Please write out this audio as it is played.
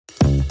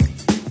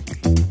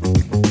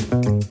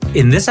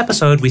In this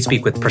episode, we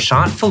speak with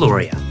Prashant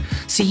Fuloria,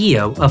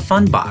 CEO of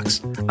Fundbox,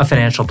 a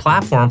financial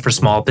platform for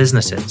small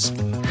businesses.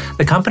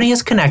 The company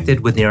has connected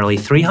with nearly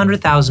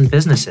 300,000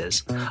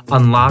 businesses,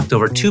 unlocked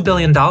over $2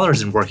 billion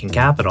in working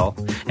capital,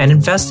 and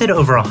invested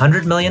over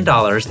 $100 million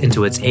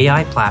into its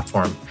AI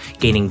platform,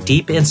 gaining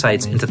deep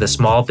insights into the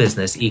small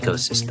business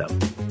ecosystem.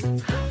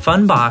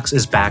 Fundbox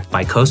is backed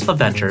by Khosla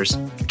Ventures,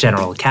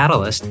 General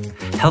Catalyst,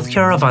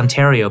 Healthcare of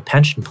Ontario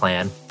Pension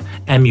Plan,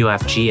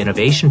 MUFG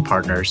Innovation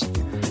Partners,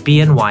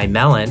 BNY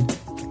Mellon,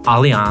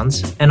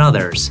 Allianz, and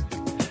others.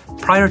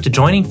 Prior to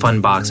joining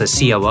Fundbox as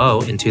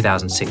COO in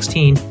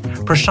 2016,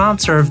 Prashant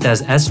served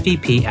as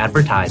SVP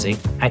Advertising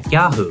at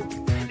Yahoo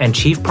and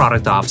Chief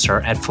Product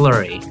Officer at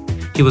Flurry.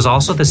 He was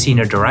also the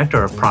Senior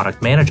Director of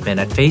Product Management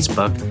at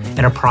Facebook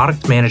and a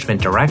Product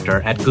Management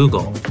Director at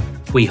Google.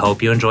 We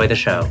hope you enjoy the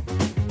show.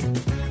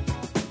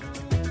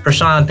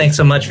 Prashant, thanks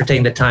so much for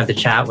taking the time to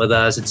chat with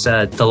us. It's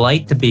a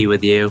delight to be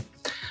with you.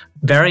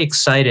 Very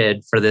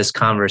excited for this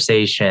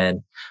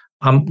conversation.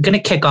 I'm going to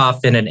kick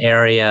off in an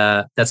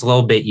area that's a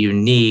little bit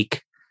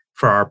unique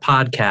for our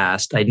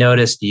podcast. I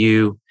noticed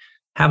you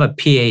have a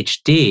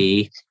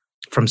PhD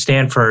from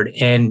Stanford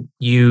and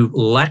you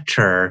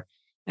lecture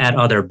at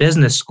other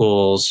business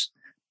schools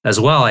as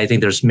well. I think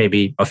there's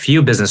maybe a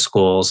few business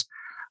schools,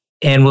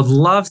 and would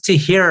love to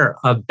hear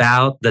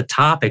about the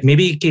topic.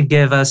 Maybe you could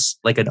give us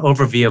like an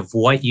overview of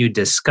what you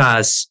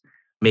discuss.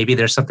 Maybe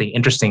there's something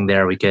interesting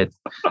there we could,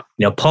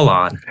 pull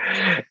on.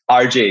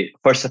 RJ,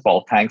 first of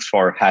all, thanks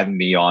for having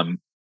me on.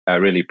 I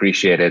really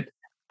appreciate it.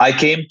 I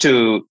came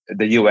to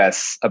the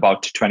US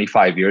about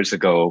 25 years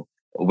ago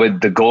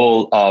with the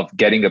goal of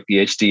getting a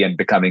PhD and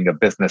becoming a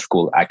business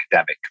school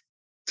academic.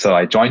 So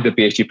I joined the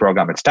PhD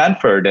program at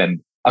Stanford,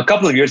 and a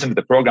couple of years into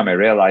the program, I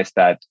realized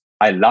that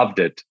I loved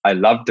it. I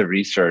loved the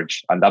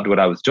research. I loved what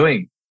I was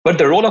doing. But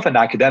the role of an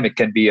academic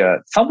can be a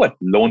somewhat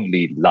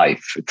lonely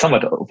life. It's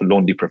somewhat of a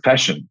lonely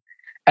profession.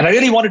 And I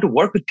really wanted to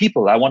work with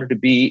people. I wanted to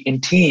be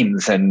in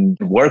teams and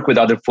work with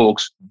other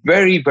folks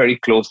very, very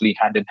closely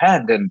hand in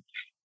hand. And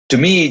to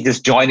me,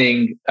 just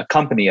joining a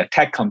company, a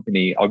tech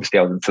company, obviously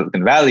I was in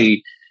Silicon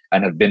Valley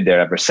and have been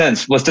there ever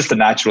since, was just a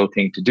natural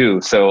thing to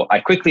do. So I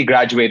quickly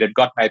graduated,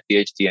 got my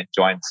PhD and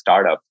joined a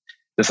startup.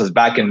 This was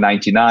back in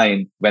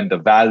 99 when the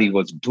Valley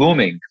was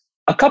blooming.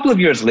 A couple of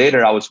years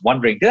later, I was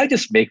wondering, did I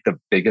just make the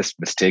biggest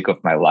mistake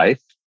of my life?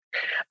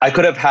 I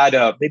could have had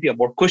maybe a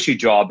more cushy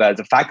job as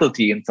a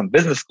faculty in some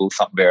business school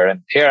somewhere.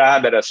 And here I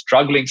am at a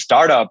struggling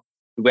startup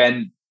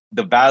when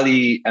the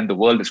Valley and the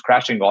world is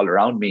crashing all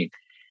around me.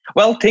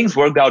 Well, things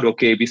worked out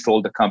okay. We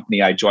sold the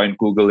company. I joined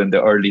Google in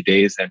the early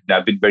days, and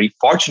I've been very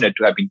fortunate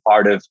to have been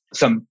part of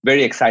some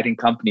very exciting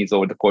companies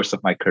over the course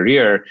of my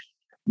career.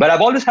 But I've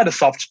always had a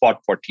soft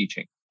spot for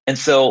teaching. And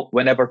so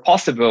whenever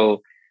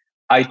possible,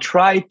 I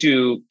try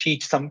to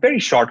teach some very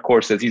short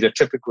courses. These are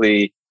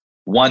typically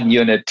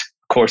 1-unit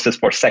courses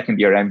for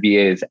second-year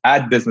MBAs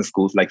at business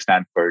schools like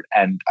Stanford.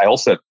 And I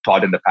also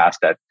taught in the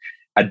past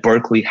at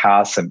Berkeley,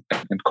 Haas, and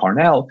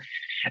Cornell.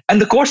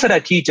 And the course that I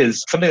teach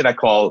is something that I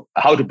call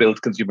How to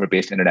Build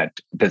Consumer-Based Internet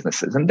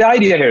Businesses. And the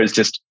idea here is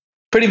just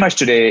pretty much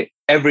today,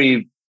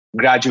 every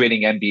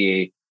graduating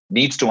MBA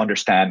needs to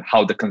understand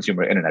how the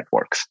consumer internet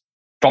works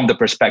from the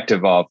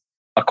perspective of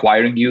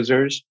acquiring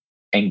users,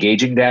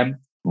 engaging them,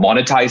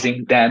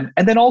 monetizing them,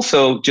 and then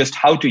also just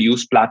how to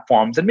use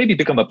platforms and maybe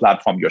become a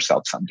platform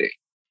yourself someday.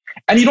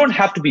 And you don't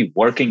have to be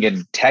working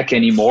in tech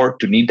anymore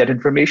to need that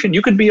information.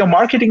 You could be a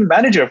marketing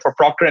manager for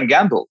Procter &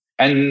 Gamble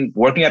and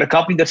working at a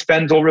company that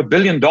spends over $1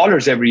 billion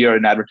every year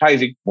in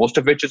advertising, most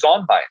of which is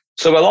online.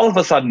 So all of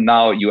a sudden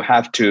now you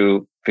have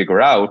to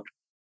figure out,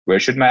 where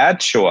should my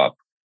ads show up?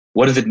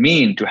 What does it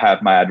mean to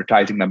have my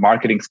advertising, my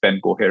marketing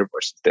spend go here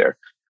versus there?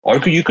 Or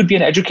you could be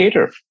an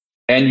educator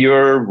and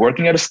you're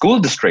working at a school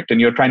district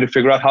and you're trying to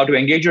figure out how to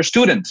engage your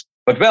students.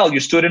 But your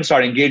students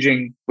are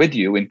engaging with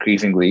you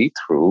increasingly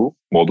through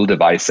mobile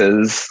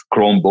devices,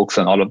 Chromebooks,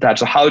 and all of that.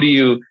 So how do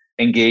you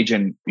engage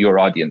in your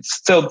audience?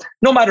 So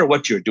no matter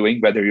what you're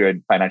doing, whether you're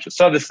in financial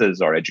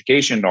services or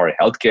education or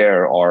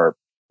healthcare or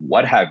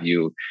what have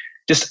you,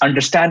 just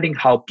understanding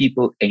how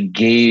people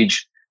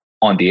engage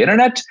on the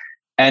internet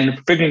and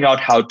figuring out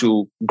how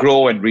to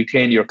grow and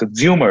retain your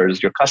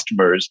consumers, your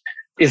customers,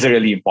 is a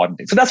really important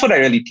thing. So that's what I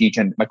really teach.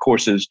 And my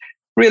course is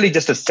really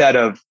just a set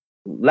of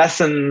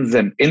lessons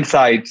and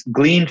insights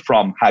gleaned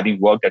from having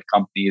worked at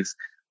companies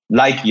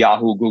like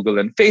Yahoo, Google,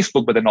 and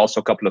Facebook, but then also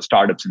a couple of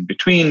startups in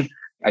between,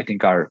 I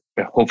think are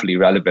hopefully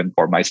relevant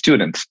for my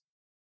students.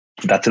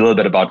 That's a little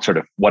bit about sort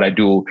of what I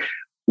do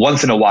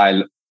once in a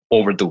while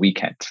over the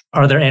weekend.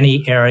 Are there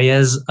any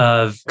areas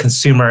of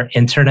consumer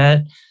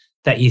internet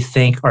that you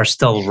think are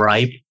still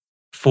ripe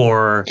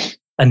for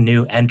a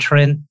new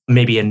entrant,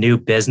 maybe a new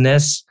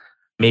business,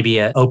 maybe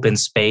an open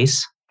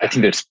space? I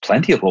think there's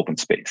plenty of open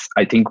space.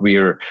 I think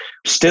we're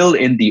still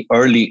in the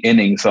early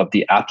innings of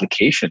the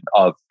application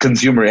of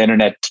consumer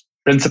internet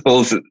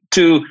principles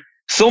to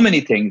so many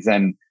things.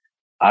 And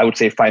I would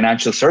say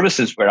financial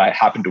services, where I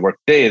happen to work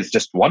today, is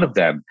just one of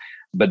them.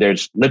 but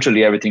there's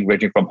literally everything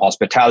ranging from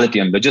hospitality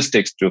and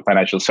logistics to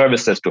financial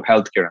services to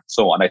healthcare and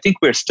so on. I think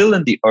we're still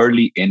in the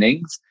early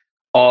innings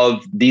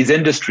of these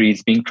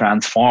industries being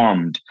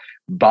transformed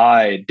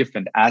by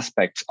different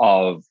aspects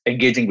of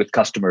engaging with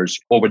customers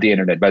over the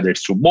internet, whether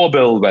it's through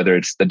mobile, whether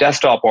it's the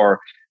desktop, or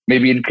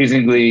maybe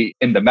increasingly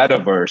in the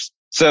metaverse.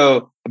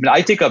 So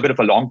I take a bit of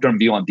a long-term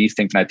view on these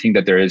things, and I think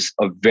that there is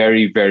a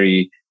very,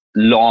 very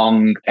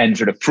long and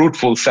sort of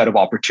fruitful set of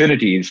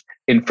opportunities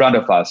in front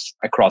of us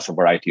across a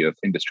variety of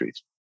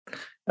industries.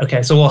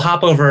 Okay, so we'll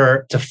hop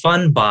over to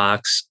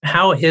Fundbox.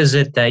 How is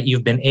it that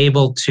you've been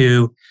able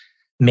to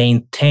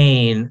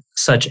maintain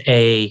such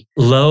a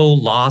low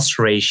loss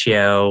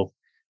ratio?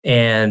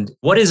 And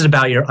what is it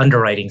about your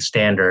underwriting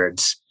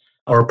standards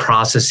or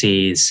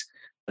processes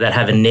that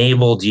have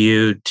enabled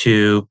you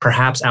to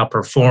perhaps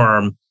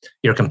outperform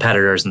your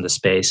competitors in the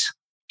space?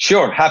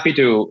 Sure, happy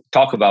to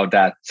talk about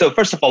that. So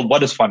first of all,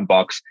 what is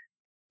Fundbox?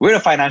 We're a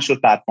financial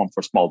platform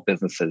for small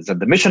businesses. And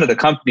the mission of the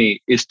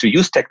company is to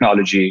use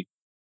technology,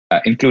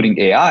 including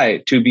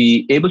AI, to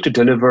be able to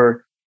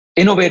deliver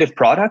innovative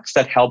products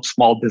that help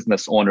small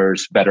business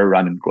owners better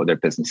run and grow their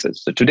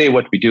businesses. So today,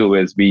 what we do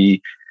is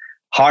we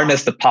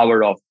harness the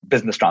power of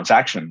business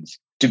transactions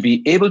to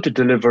be able to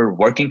deliver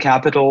working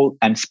capital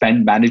and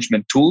spend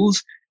management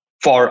tools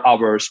for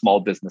our small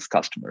business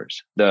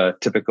customers. The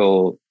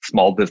typical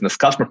small business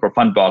customer for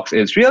Fundbox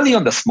is really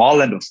on the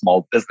small end of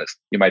small business.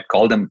 You might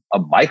call them a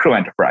micro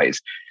enterprise.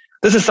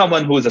 This is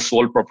someone who is a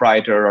sole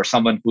proprietor or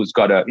someone who's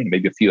got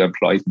maybe a few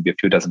employees, maybe a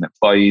few dozen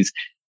employees,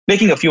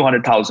 making a few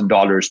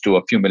 $100,000 to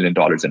a few $1 million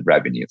in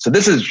revenue. So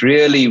this is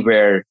really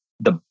where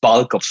the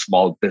bulk of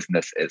small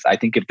business is. I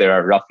think if there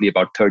are roughly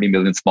about 30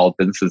 million small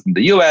businesses in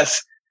the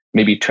US,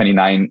 maybe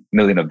 29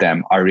 million of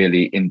them are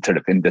really in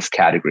this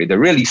category. They're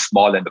really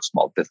small end of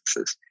small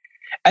businesses.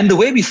 And the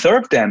way we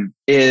serve them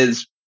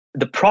is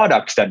the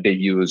products that they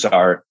use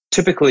are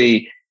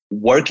typically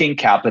working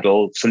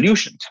capital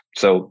solutions.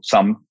 So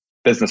some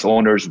business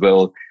owners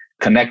will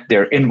connect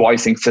their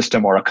invoicing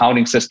system or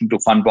accounting system to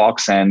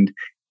Fundbox and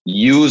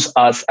use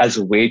us as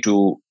a way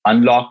to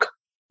unlock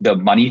the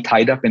money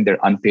tied up in their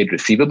unpaid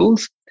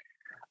receivables.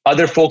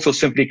 Other folks will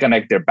simply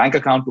connect their bank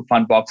account to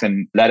Fundbox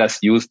and let us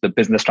use the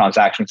business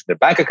transactions in their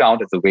bank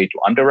account as a way to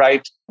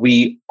underwrite.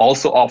 We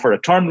also offer a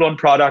term loan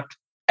product.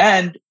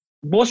 And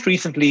most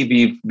recently,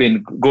 we've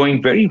been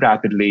growing very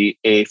rapidly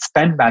a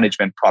spend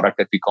management product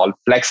that we call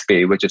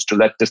FlexPay, which is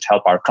to just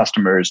help our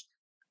customers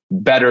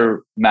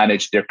better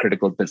manage their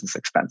critical business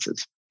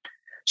expenses.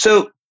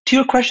 So to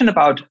your question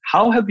about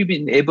how have we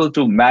been able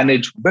to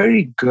manage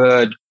very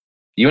good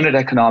unit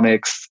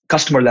economics,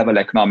 customer level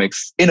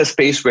economics in a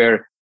space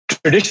where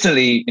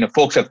traditionally,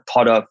 folks have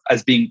thought of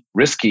as being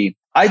risky,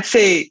 I'd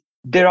say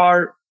there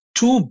are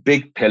two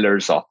big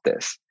pillars of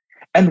this.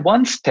 And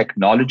one's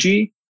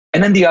technology,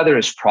 and then the other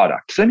is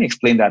product. So let me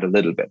explain that a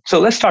little bit. So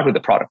let's start with the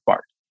product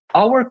part.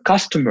 Our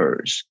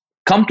customers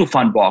come to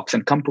Fundbox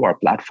and come to our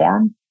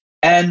platform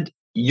and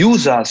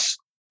use us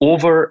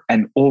over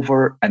and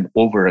over and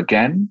over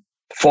again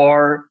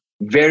for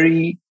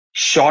very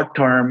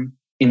short-term,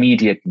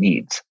 immediate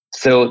needs.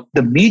 So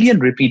the median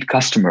repeat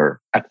customer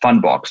at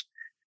Fundbox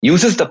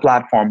uses the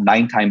platform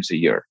 9 times a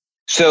year.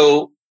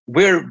 So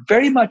we're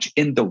very much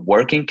in the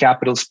working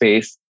capital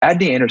space at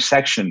the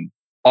intersection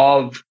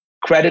of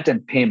credit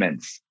and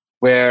payments,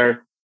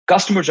 where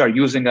customers are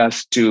using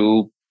us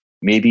to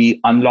maybe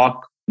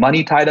unlock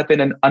money tied up in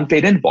an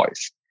unpaid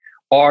invoice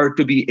or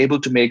to be able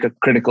to make a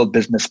critical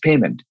business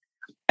payment.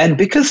 And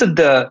because of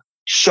the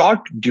short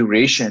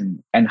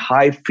duration and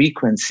high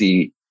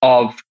frequency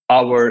of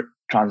our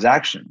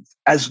transactions,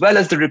 as well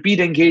as the repeat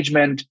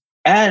engagement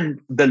and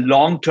the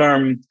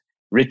long-term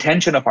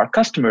retention of our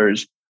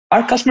customers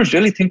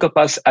really think of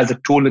us as a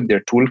tool in their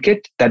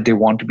toolkit that they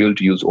want to be able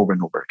to use over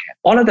and over again.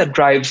 All of that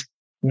drives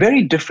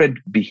very different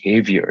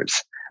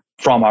behaviors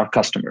from our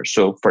customers.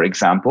 So for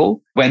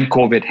example, when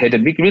COVID hit,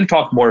 and we'll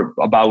talk more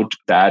about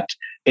that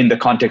in the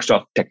context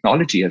of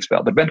technology as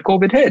well, but when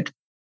COVID hit,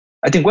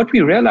 I think what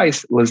we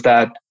realized was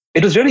that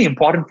it was really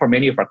important for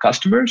many of our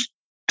customers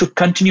to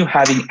continue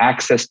having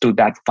access to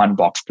that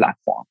Fundbox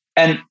platform.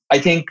 And I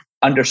think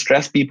under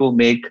stress, people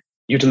make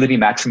utility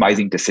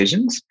maximizing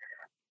decisions.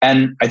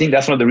 And I think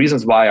that's one of the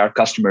reasons why our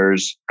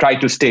customers try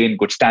to stay in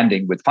good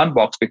standing with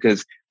Fundbox,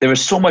 because there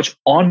is so much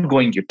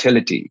ongoing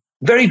utility.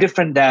 Very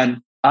different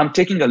than I'm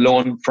taking a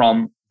loan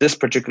from this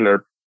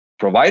particular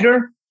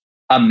provider.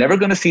 I'm never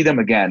going to see them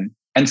again.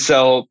 And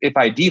so if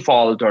I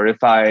default or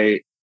if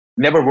I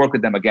never work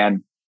with them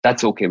again,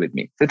 that's okay with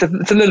me.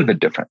 It's a little bit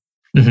different.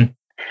 Mm-hmm.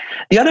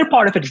 The other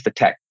part of it is the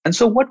tech. And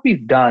so what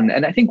we've done,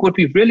 and I think what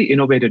we've really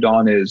innovated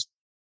on, is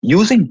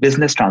using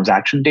business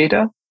transaction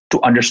data to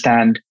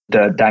understand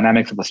the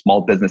dynamics of a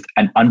small business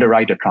and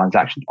underwrite a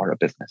transaction or a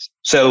business.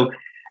 So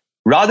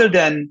rather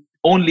than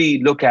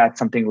only look at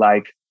something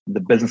like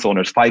the business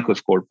owner's FICO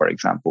score, for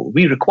example,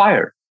 we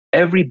require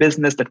every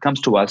business that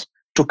comes to us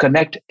to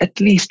connect at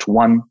least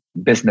one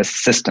business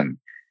system.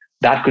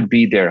 That could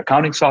be their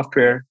accounting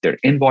software, their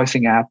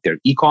invoicing app, their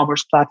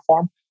e-commerce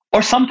platform,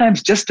 or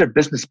sometimes just their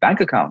business bank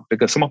account,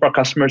 because some of our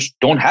customers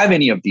don't have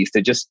any of these.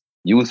 They just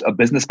use a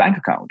business bank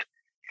account.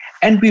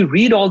 And we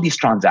read all these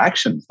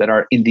transactions that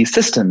are in these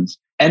systems,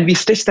 and we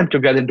stitch them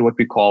together into what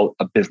we call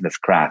a business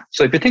graph.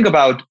 So if you think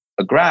about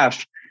a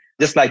graph,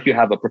 just like you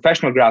have a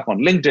professional graph on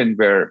LinkedIn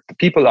where the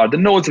people are the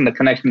nodes and the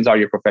connections are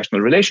your professional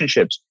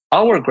relationships,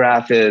 our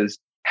graph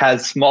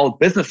has small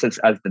businesses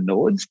as the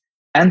nodes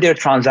and their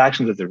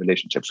transactions as the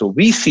relationship. So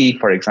we see,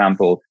 for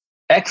example,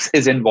 X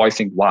is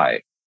invoicing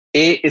Y,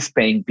 A is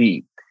paying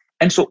B.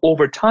 And so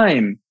over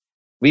time,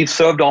 we've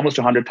served almost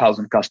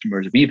 100,000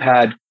 customers. We've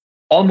had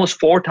almost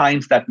 4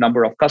 times that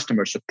number of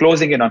customers, so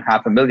closing in on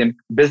 500,000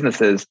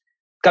 businesses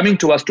coming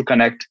to us to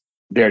connect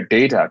their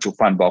data to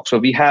Fundbox. So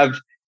we have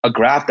a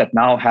graph that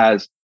now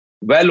has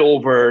well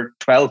over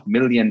 12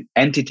 million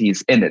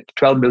entities in it,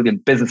 12 million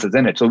businesses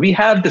in it. So we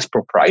have this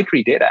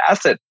proprietary data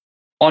asset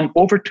on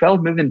over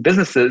 12 million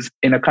businesses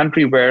in a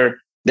country where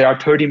there are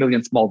 30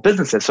 million small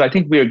businesses. So I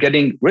think we are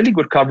getting really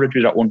good coverage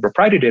with our own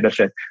proprietary data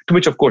set, to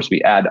which, of course,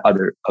 we add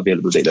other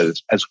available data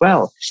as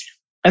well.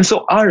 And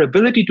so our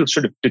ability to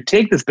to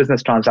take this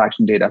business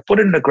transaction data, put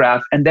it in a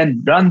graph, and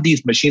then run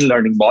these machine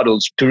learning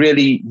models to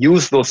really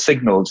use those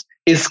signals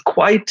is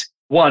quite,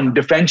 one,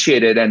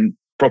 differentiated and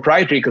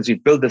proprietary because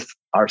we've built this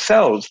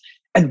ourselves,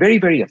 and very,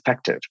 very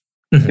effective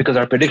because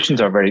our predictions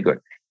are very good.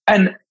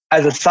 And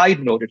as a side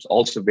note, it's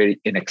also very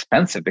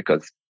inexpensive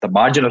because the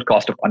marginal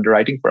cost of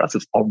underwriting for us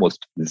is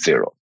almost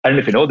zero. I don't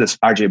know if you know this,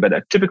 RJ, but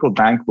a typical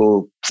bank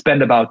will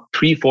spend about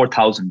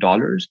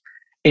 $3,000-$4,000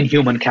 in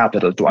human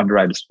capital to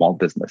underwrite a small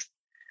business.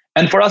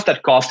 And for us,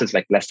 that cost is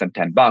like less than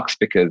 $10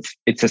 because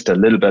it's just a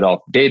little bit of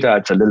data.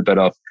 It's a little bit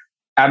of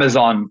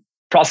Amazon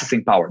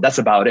processing power. That's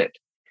about it.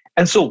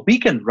 And so we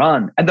can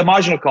run, and the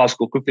marginal cost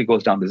quickly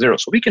goes down to zero.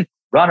 So we can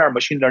run our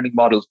machine learning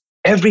models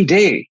every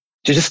day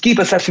to just keep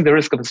assessing the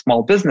risk of a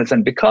small business.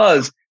 And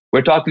because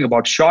we're talking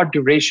about short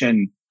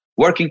duration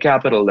working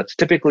capital that's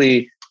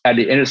typically at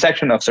the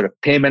intersection of sort of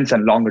payments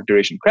and longer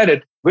duration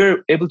credit,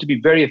 we're able to be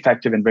very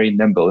effective and very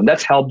nimble. And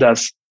that's helped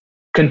us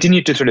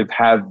continue to sort of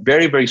have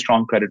very, very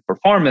strong credit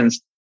performance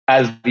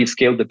as we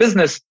scale the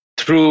business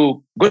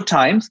through good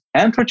times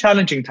and through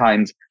challenging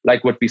times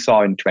like what we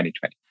saw in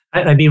 2020.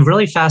 I'd be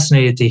really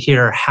fascinated to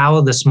hear how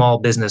the small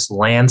business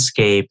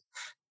landscape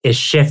is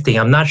shifting.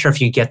 I'm not sure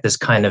if you get this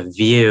kind of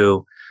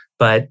view,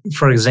 but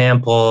for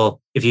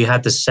example, if you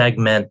had to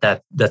segment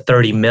that the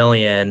 30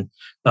 million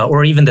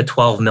or even the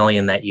 12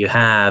 million that you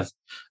have,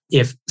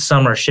 if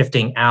some are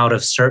shifting out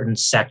of certain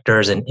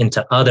sectors and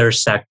into other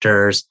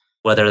sectors,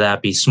 whether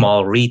that be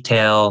small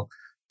retail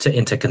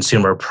into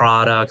consumer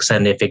products,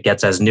 and if it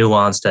gets as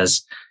nuanced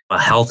as a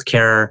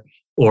healthcare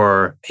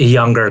or a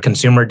younger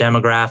consumer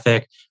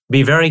demographic,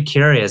 be very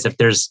curious if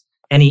there's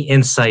any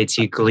insights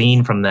you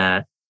glean from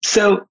that.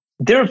 So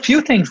there are a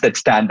few things that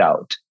stand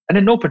out, and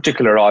in no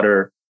particular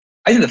order.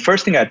 I think the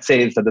first thing I'd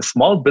say is that the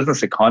small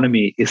business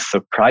economy is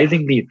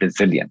surprisingly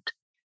resilient.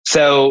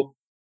 So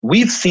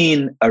we've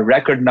seen a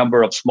record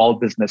number of small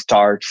business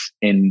starts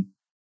in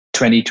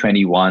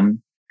 2021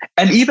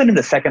 and even in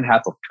the second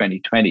half of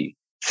 2020.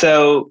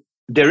 So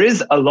there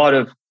is a lot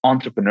of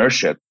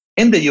entrepreneurship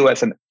in the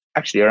US and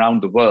actually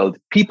around the world,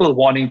 people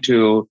wanting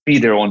to be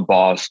their own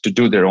boss, to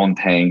do their own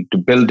thing, to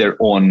build their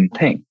own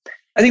thing.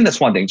 I think that's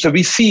one thing. So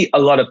we see a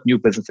lot of new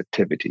business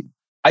activity.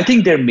 I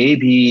think there may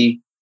be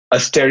a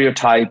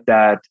stereotype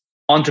that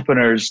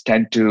entrepreneurs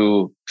tend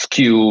to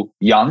skew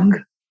young.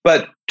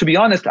 But to be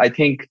honest, I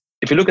think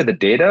if you look at the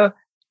data,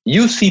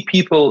 you see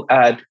people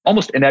at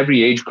almost in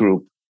every age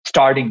group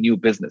starting new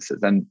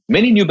businesses. And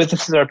many new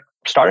businesses are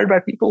started by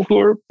people who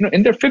are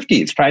in their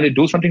 50s trying to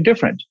do something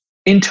different.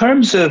 In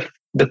terms of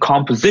the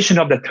composition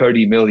of the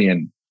 30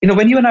 million,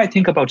 when you and I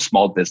think about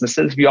small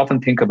businesses, we often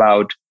think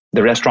about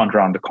the restaurant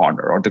around the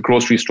corner or the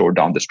grocery store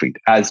down the street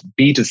as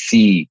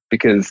B2C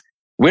because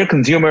we're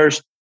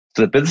consumers.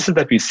 So the businesses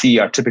that we see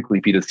are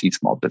typically B2C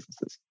small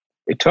businesses.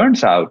 It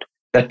turns out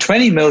that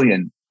 20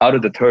 million out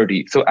of the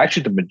 30, so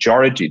actually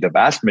the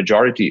vast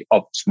majority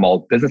of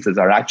small businesses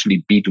are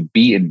actually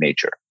B2B in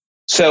nature.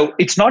 So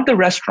it's not the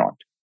restaurant.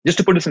 Just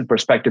to put this in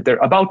perspective, there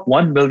are about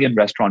 1 million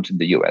restaurants in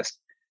the US.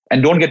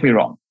 And don't get me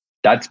wrong,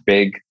 that's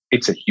big.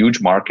 It's a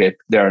huge market.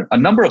 There are a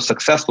number of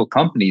successful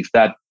companies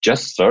that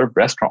just serve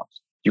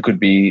restaurants. You could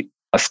be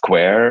a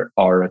Square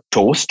or a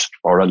Toast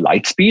or a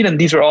Lightspeed, and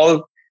these are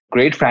all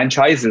great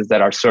franchises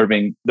that are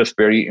serving this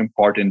very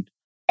important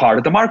part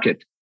of the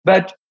market.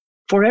 But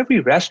for every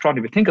restaurant,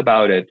 if you think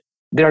about it,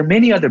 there are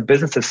many other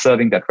businesses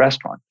serving that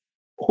restaurant.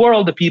 Who are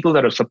all the people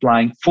that are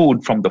supplying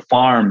food from the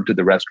farm to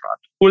the restaurant?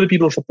 Who are the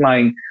people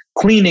supplying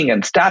cleaning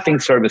and staffing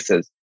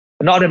services?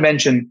 Not to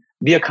mention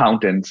the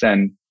accountants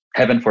and,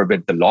 heaven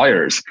forbid, the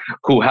lawyers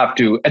who have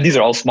to, and these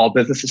are all small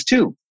businesses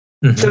too.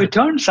 Mm-hmm. So it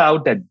turns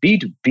out that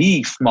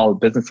B2B small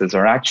businesses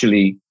are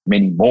actually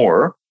many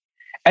more.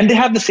 And they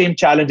have the same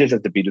challenges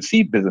as the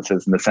B2C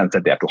businesses in the sense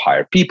that they have to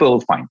hire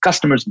people, find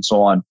customers, and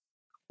so on.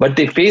 But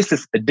they face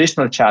this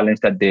additional challenge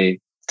that they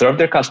serve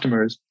their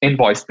customers,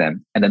 invoice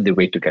them, and then they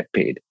wait to get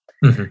paid.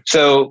 Mm-hmm.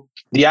 So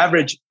The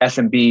average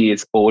SMB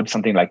is owed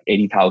something like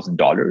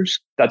 $80,000.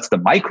 That's the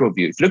micro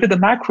view. If you look at the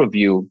macro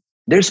view,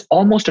 there's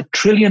almost $1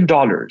 trillion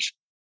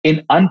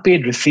in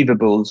unpaid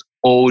receivables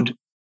owed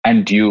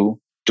and due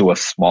to a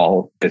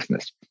small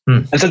business.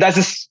 And so that's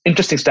this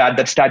interesting stat.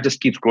 That stat just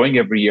keeps growing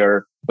every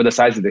year with the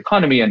size of the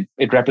economy, and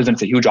it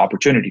represents a huge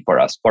opportunity for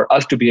us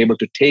to be able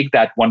to take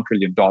that $1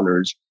 trillion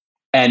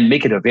and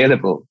make it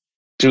available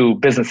to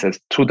businesses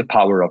through the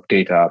power of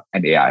data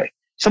and AI.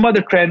 Some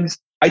other trends,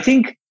 I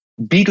think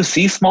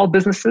B2C small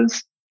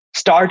businesses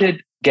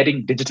started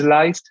getting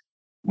digitalized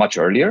much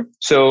earlier.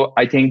 So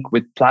I think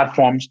with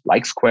platforms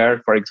like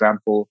Square, for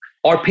example,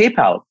 or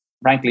PayPal,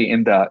 frankly,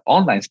 in the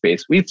online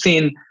space, we've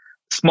seen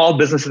small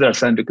businesses that are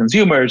selling to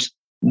consumers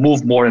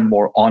move more and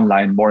more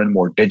online, more and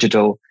more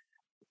digital.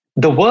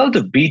 The world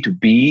of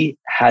B2B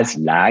has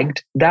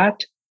lagged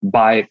that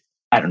by,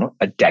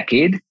 a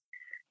decade.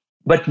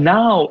 But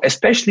now,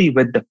 especially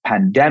with the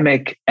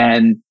pandemic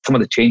and some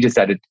of the changes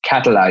that it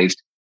catalyzed,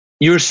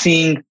 you're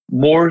seeing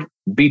more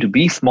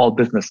B2B small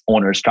business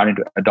owners starting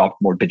to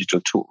adopt more digital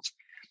tools.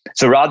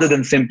 So rather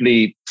than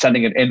simply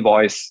sending an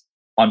invoice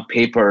on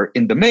paper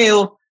in the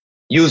mail,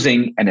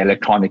 using an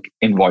electronic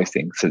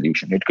invoicing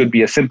solution. It could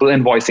be a simple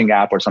invoicing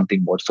app or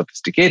something more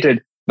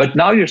sophisticated. But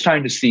now you're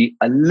starting to see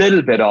a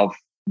little bit of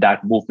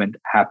that movement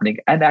happening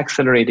and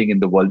accelerating in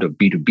the world of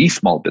B2B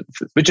small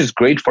businesses, which is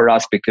great for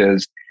us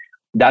because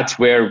that's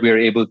where we're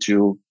able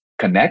to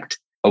connect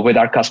with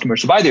our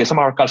customers. So by the way, some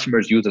of our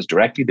customers use us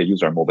directly. They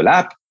use our mobile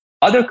app.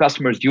 Other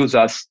customers use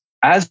us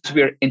as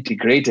we're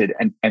integrated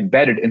and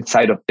embedded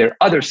inside of their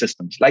other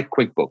systems like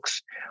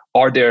QuickBooks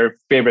or their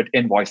favorite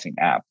invoicing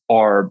app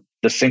or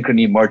the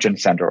Synchrony Merchant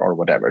Center or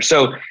whatever.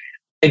 So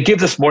it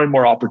gives us more and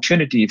more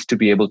opportunities to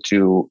be able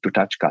to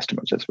touch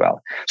customers as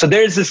well. So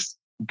there's this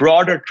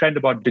broader trend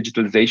about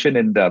digitalization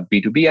in the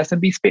B2B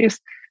SMB space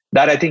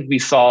that I think we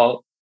saw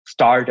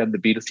start on the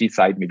B2C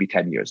side maybe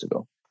 10 years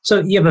ago.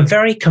 So you have a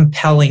very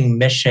compelling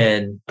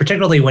mission,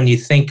 particularly when you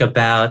think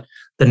about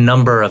the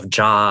number of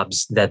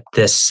jobs that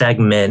this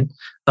segment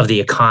of the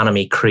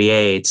economy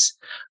creates.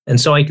 And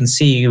so I can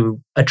see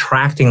you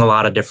attracting a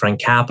lot of different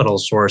capital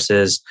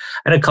sources.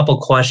 I had a couple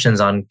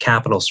questions on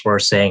capital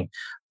sourcing.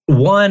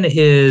 One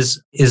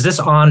is this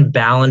on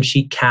balance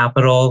sheet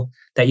capital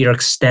that you're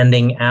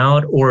extending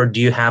out, or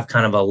do you have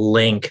kind of a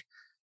link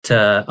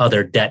to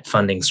other debt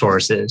funding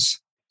sources?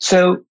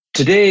 So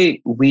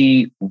today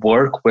we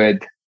work with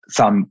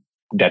some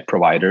debt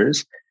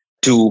providers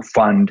to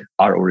fund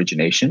our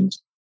originations.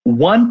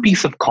 One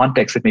piece of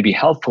context that may be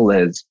helpful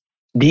is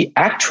the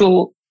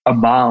actual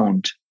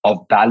amount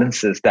of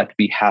balances that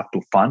we have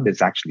to fund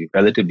is actually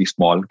relatively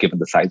small given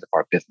the size of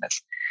our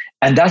business.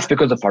 And that's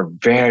because of our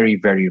very,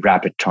 very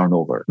rapid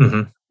turnover.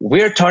 Mm-hmm.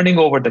 We're turning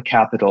over the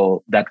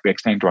capital that we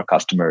extend to our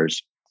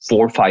customers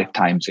 4 or 5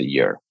 times a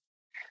year.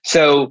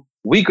 So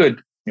we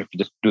could, if you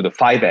just do the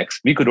 5x,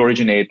 we could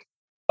originate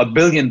 $1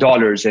 billion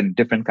in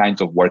different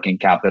kinds of working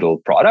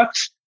capital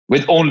products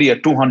with only a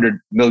 $200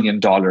 million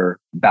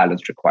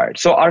balance required.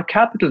 So our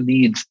capital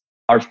needs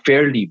are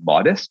fairly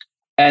modest.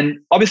 And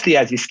obviously,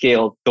 as you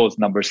scale, those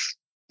numbers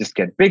just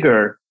get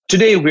bigger.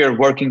 Today, we're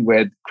working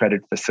with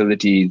credit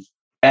facilities.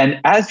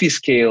 And as we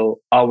scale,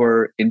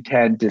 our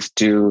intent is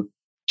to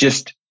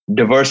just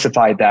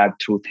diversify that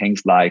through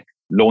things like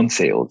loan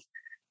sales,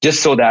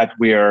 just so that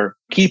we're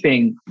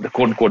keeping the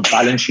quote unquote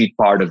balance sheet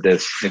part of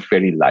this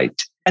very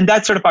light. And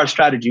that's sort of our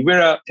strategy.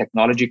 We're a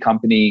technology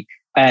company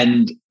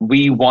and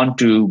we want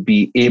to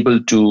be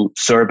able to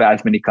serve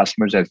as many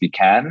customers as we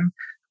can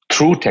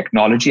through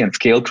technology and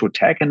scale through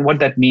tech. And what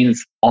that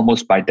means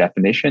almost by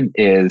definition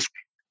is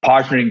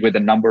partnering with a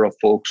number of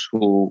folks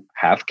who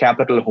have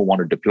capital, who want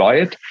to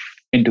deploy it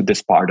into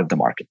this part of the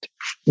market.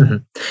 Mm-hmm.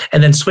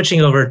 And then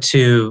switching over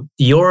to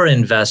your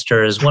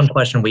investors, one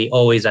question we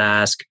always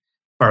ask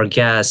our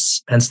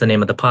guests, hence the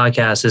name of the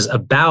podcast, is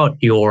about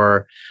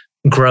your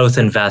growth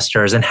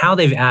investors and how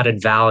they've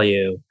added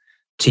value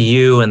to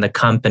you and the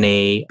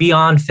company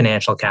beyond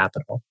financial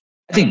capital.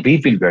 I think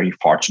we've been very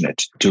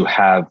fortunate to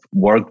have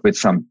worked with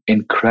some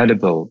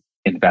incredible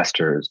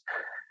investors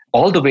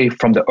all the way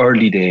from the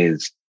early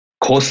days.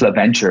 Khosla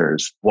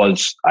Ventures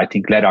was, I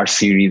think, led our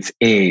Series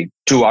A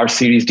to our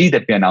Series D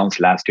that we announced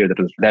last year that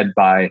was led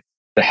by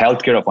the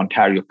Healthcare of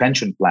Ontario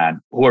Pension Plan,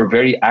 who are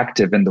very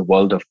active in the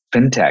world of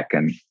fintech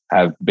and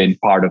have been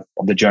part of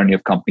the journey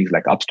of companies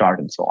like Upstart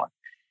and so on.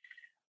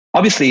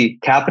 Obviously,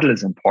 capital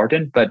is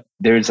important, but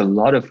there's a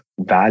lot of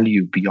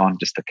value beyond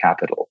just the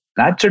capital.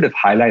 And I'd sort of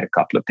highlight a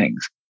couple of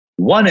things.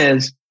 One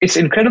is it's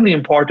incredibly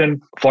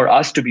important for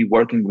us to be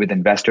working with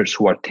investors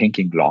who are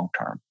thinking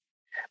long-term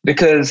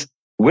because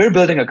we're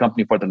building a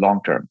company for the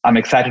long term. I'm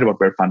excited about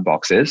where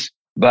Fundbox is,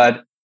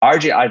 but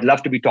RJ, I'd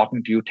love to be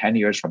talking to you 10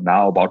 years from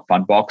now about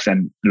Fundbox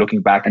and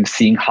looking back and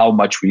seeing how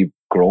much we've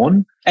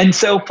grown. And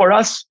so for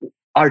us,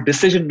 our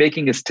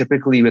decision-making is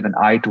typically with an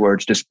eye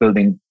towards just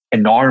building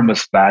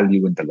enormous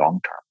value in the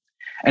long term.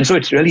 And so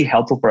it's really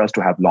helpful for us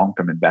to have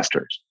long-term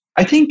investors.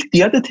 I think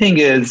the other thing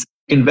is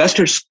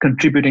investors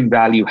contributing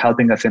value,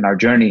 helping us in our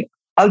journey.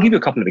 I'll give you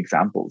a couple of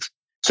examples.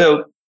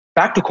 So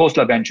back to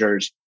Khosla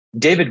Ventures,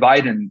 David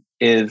Biden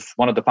is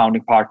one of the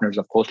founding partners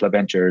of Khosla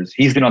Ventures.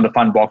 He's been on the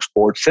Fundbox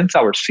board since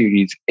our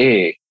Series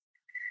A.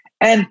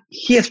 And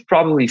he has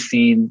probably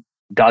seen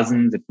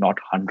dozens, if not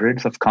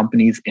hundreds, of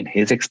companies in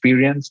his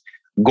experience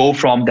go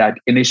from that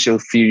initial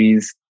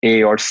Series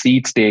A or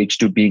seed stage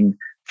to being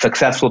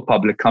successful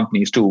public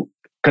companies to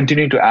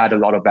continuing to add a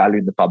lot of value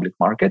in the public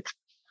market.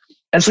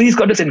 And so he's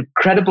got this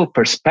incredible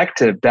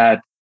perspective that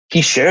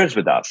he shares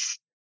with us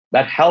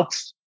that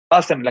helps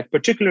us, and like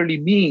particularly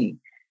me,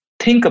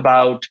 think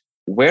about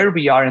where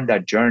we are in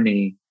that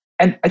journey.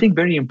 And I think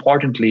very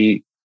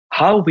importantly,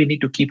 how we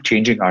need to keep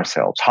changing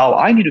ourselves, how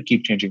I need to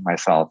keep changing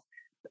myself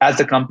as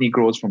the company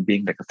grows from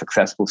being like a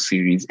successful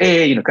Series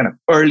A, kind of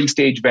early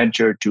stage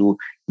venture to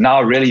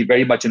now really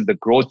very much in the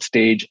growth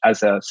stage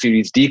as a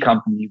Series D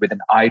company with an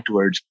eye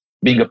towards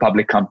being a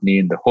public company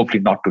in the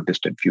hopefully not too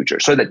distant future.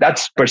 So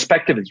that's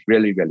perspective is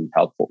really, really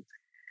helpful.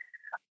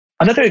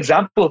 Another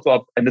example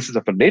of, and this is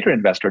of a later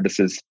investor, this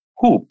is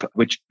Hoop,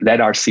 which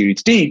led our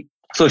Series D.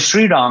 So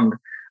Srirang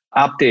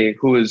Apte,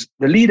 who is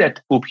the lead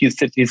at Hoop,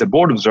 he's a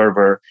board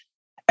observer,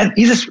 and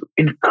he's just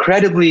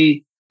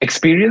incredibly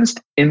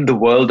experienced in the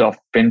world of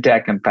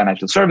fintech and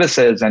financial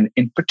services, and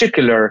in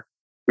particular,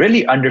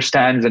 really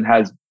understands and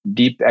has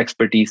deep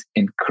expertise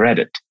in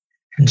credit.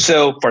 Mm-hmm.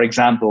 So, for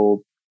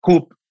example,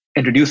 Hoop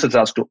introduces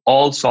us to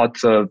all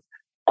sorts of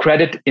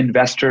credit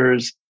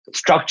investors,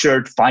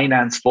 structured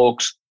finance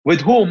folks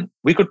with whom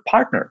we could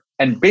partner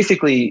and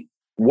basically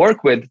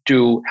work with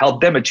to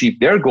help them achieve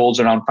their goals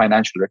around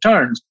financial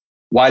returns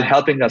while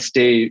helping us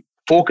stay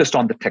focused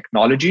on the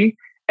technology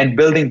and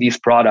building these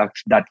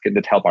products that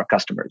help our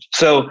customers.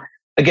 So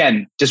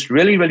again, just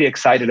really, really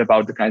excited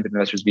about the kinds of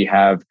investors we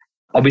have.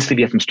 Obviously,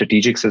 we have some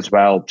strategics as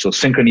well. So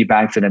Synchrony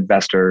Bank's an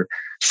investor.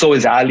 So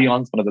is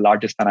Allianz, one of the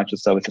largest financial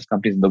services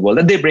companies in the world.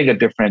 And they bring a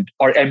different,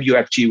 or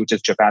MUFG, which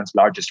is Japan's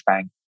largest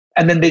bank.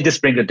 And then they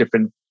just bring a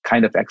different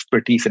kind of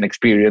expertise and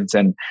experience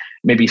and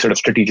maybe sort of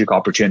strategic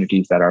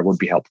opportunities that would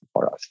be helpful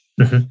for us.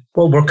 Mm-hmm.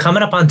 Well, we're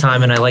coming up on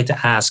time, and I like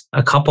to ask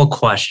a couple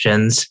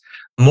questions,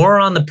 more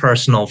on the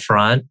personal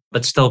front,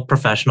 but still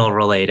professional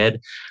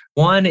related.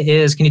 One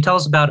is, can you tell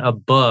us about a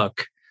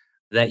book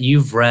that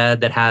you've read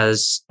that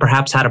has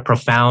perhaps had a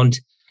profound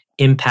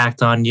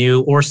impact on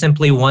you, or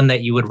simply one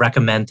that you would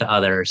recommend to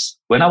others?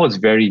 When I was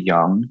very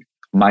young,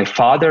 my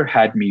father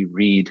had me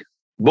read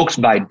books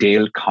by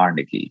Dale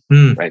Carnegie,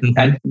 right? Mm-hmm.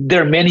 And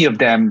there are many of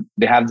them.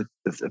 They have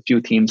a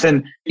few themes,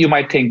 and you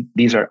might think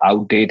these are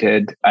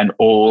outdated and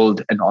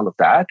old and all of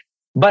that.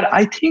 But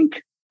I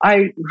think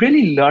I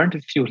really learned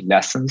a few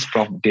lessons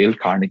from Dale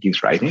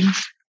Carnegie's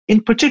writings,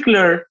 in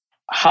particular,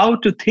 how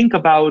to think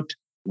about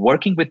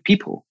working with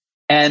people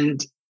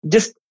and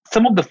just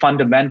some of the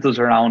fundamentals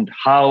around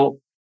how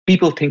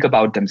people think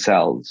about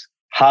themselves,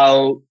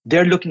 how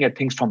they're looking at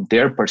things from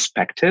their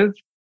perspective.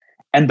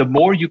 And the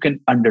more you can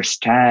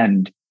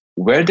understand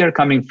where they're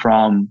coming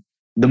from,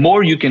 the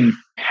more you can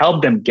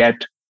help them get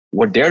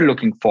what they're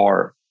looking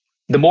for,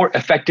 the more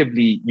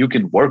effectively you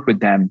can work with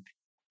them,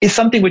 is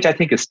something which I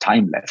think is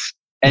timeless.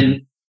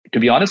 And to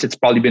be honest, it's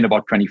probably been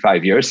about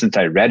 25 years since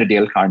I read a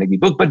Dale Carnegie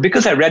book. But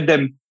because I read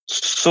them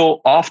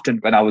so often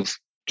when I was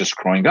just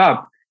growing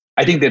up,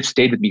 I think they've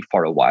stayed with me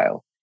for a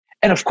while.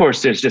 And of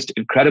course, there's just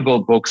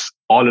incredible books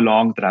all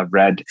along that I've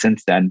read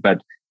since then. But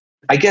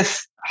I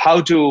guess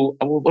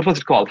what was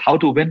it called? How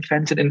to Win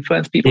Friends and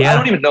Influence People. Yeah. I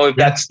don't even know if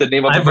that's the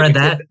name of it. I've read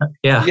that.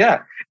 Yeah. Yeah.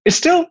 It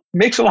still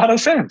makes a lot of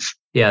sense.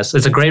 Yes,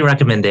 it's a great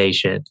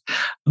recommendation.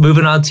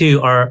 Moving on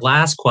to our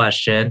last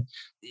question.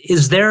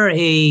 Is there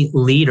a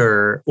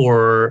leader,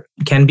 or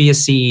can be a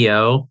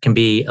CEO, can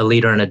be a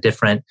leader in a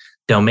different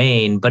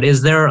domain, but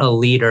is there a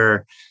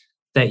leader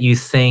that you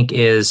think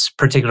is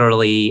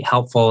particularly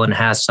helpful and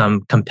has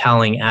some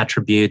compelling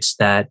attributes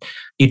that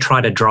you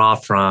try to draw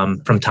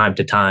from time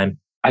to time?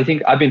 I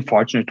think I've been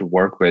fortunate to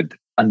work with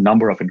a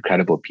number of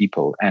incredible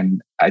people.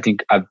 And I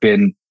think I've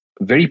been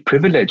very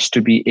privileged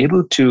to be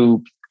able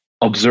to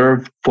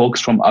observe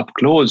folks from up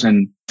close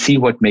and see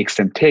what makes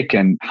them tick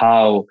and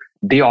how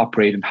they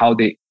operate and how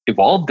they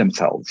evolve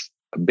themselves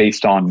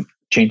based on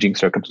changing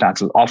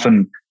circumstances,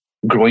 often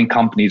growing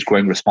companies,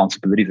 growing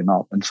responsibilities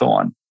and so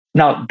on.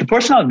 Now, the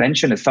person I'll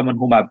mention is someone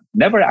whom I've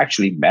never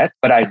actually met,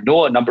 but I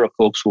know a number of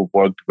folks who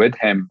worked with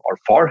him or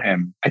for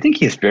him. I think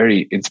he's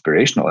very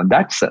inspirational, and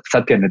that's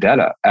Satya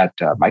Nadella at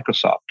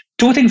Microsoft.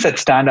 Two things that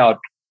stand out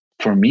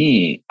for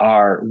me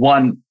are,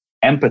 one,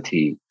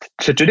 empathy.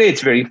 So today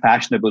it's very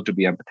fashionable to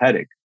be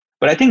empathetic,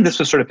 but I think this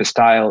was sort of a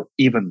style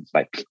even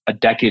like a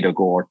decade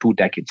ago or 2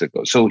 decades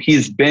ago. So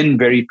he's been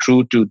very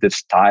true to this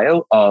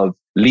style of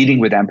leading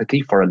with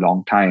empathy for a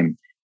long time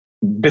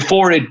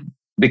before it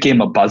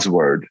became a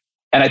buzzword.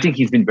 And I think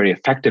he's been very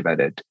effective at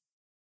it.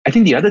 I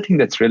think the other thing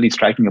that's really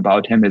striking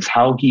about him is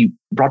how he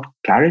brought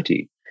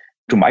clarity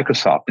to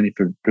Microsoft. And if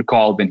you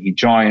recall, when he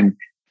joined,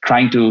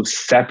 trying to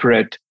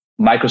separate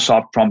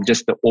Microsoft from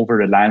just the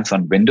over-reliance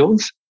on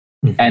Windows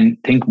and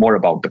think more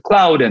about the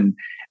cloud, and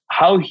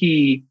how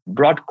he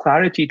brought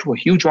clarity to a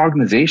huge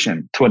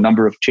organization through a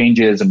number of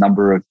changes, a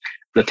number of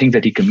the things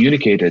that he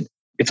communicated.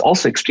 It's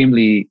also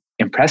extremely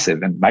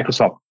impressive. And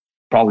Microsoft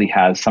probably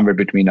has somewhere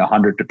between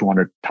 100 to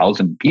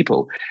 200,000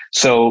 people.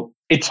 So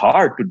it's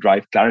hard to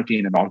drive clarity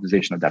in an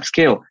organization of that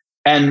scale.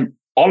 And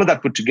all of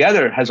that put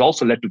together has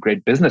also led to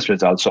great business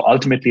results. So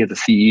ultimately, as a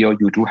CEO,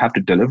 you do have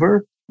to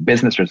deliver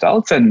business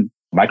results. And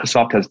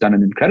Microsoft has done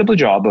an incredible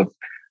job of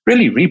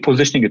really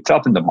repositioning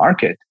itself in the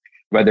market,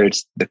 whether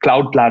it's the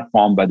cloud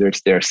platform, whether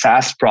it's their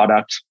SaaS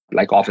products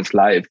like Office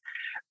Live,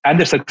 and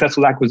the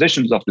successful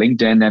acquisitions of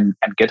LinkedIn and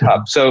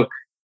GitHub. So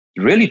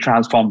really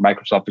transformed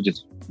Microsoft, which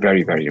is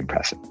very, very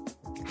impressive.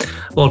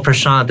 Well,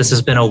 Prashant, this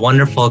has been a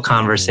wonderful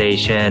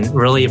conversation.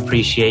 Really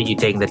appreciate you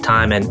taking the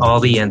time and all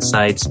the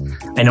insights.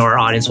 I know our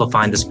audience will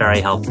find this very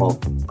helpful.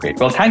 Great.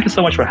 Well, thank you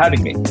so much for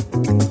having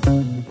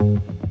me.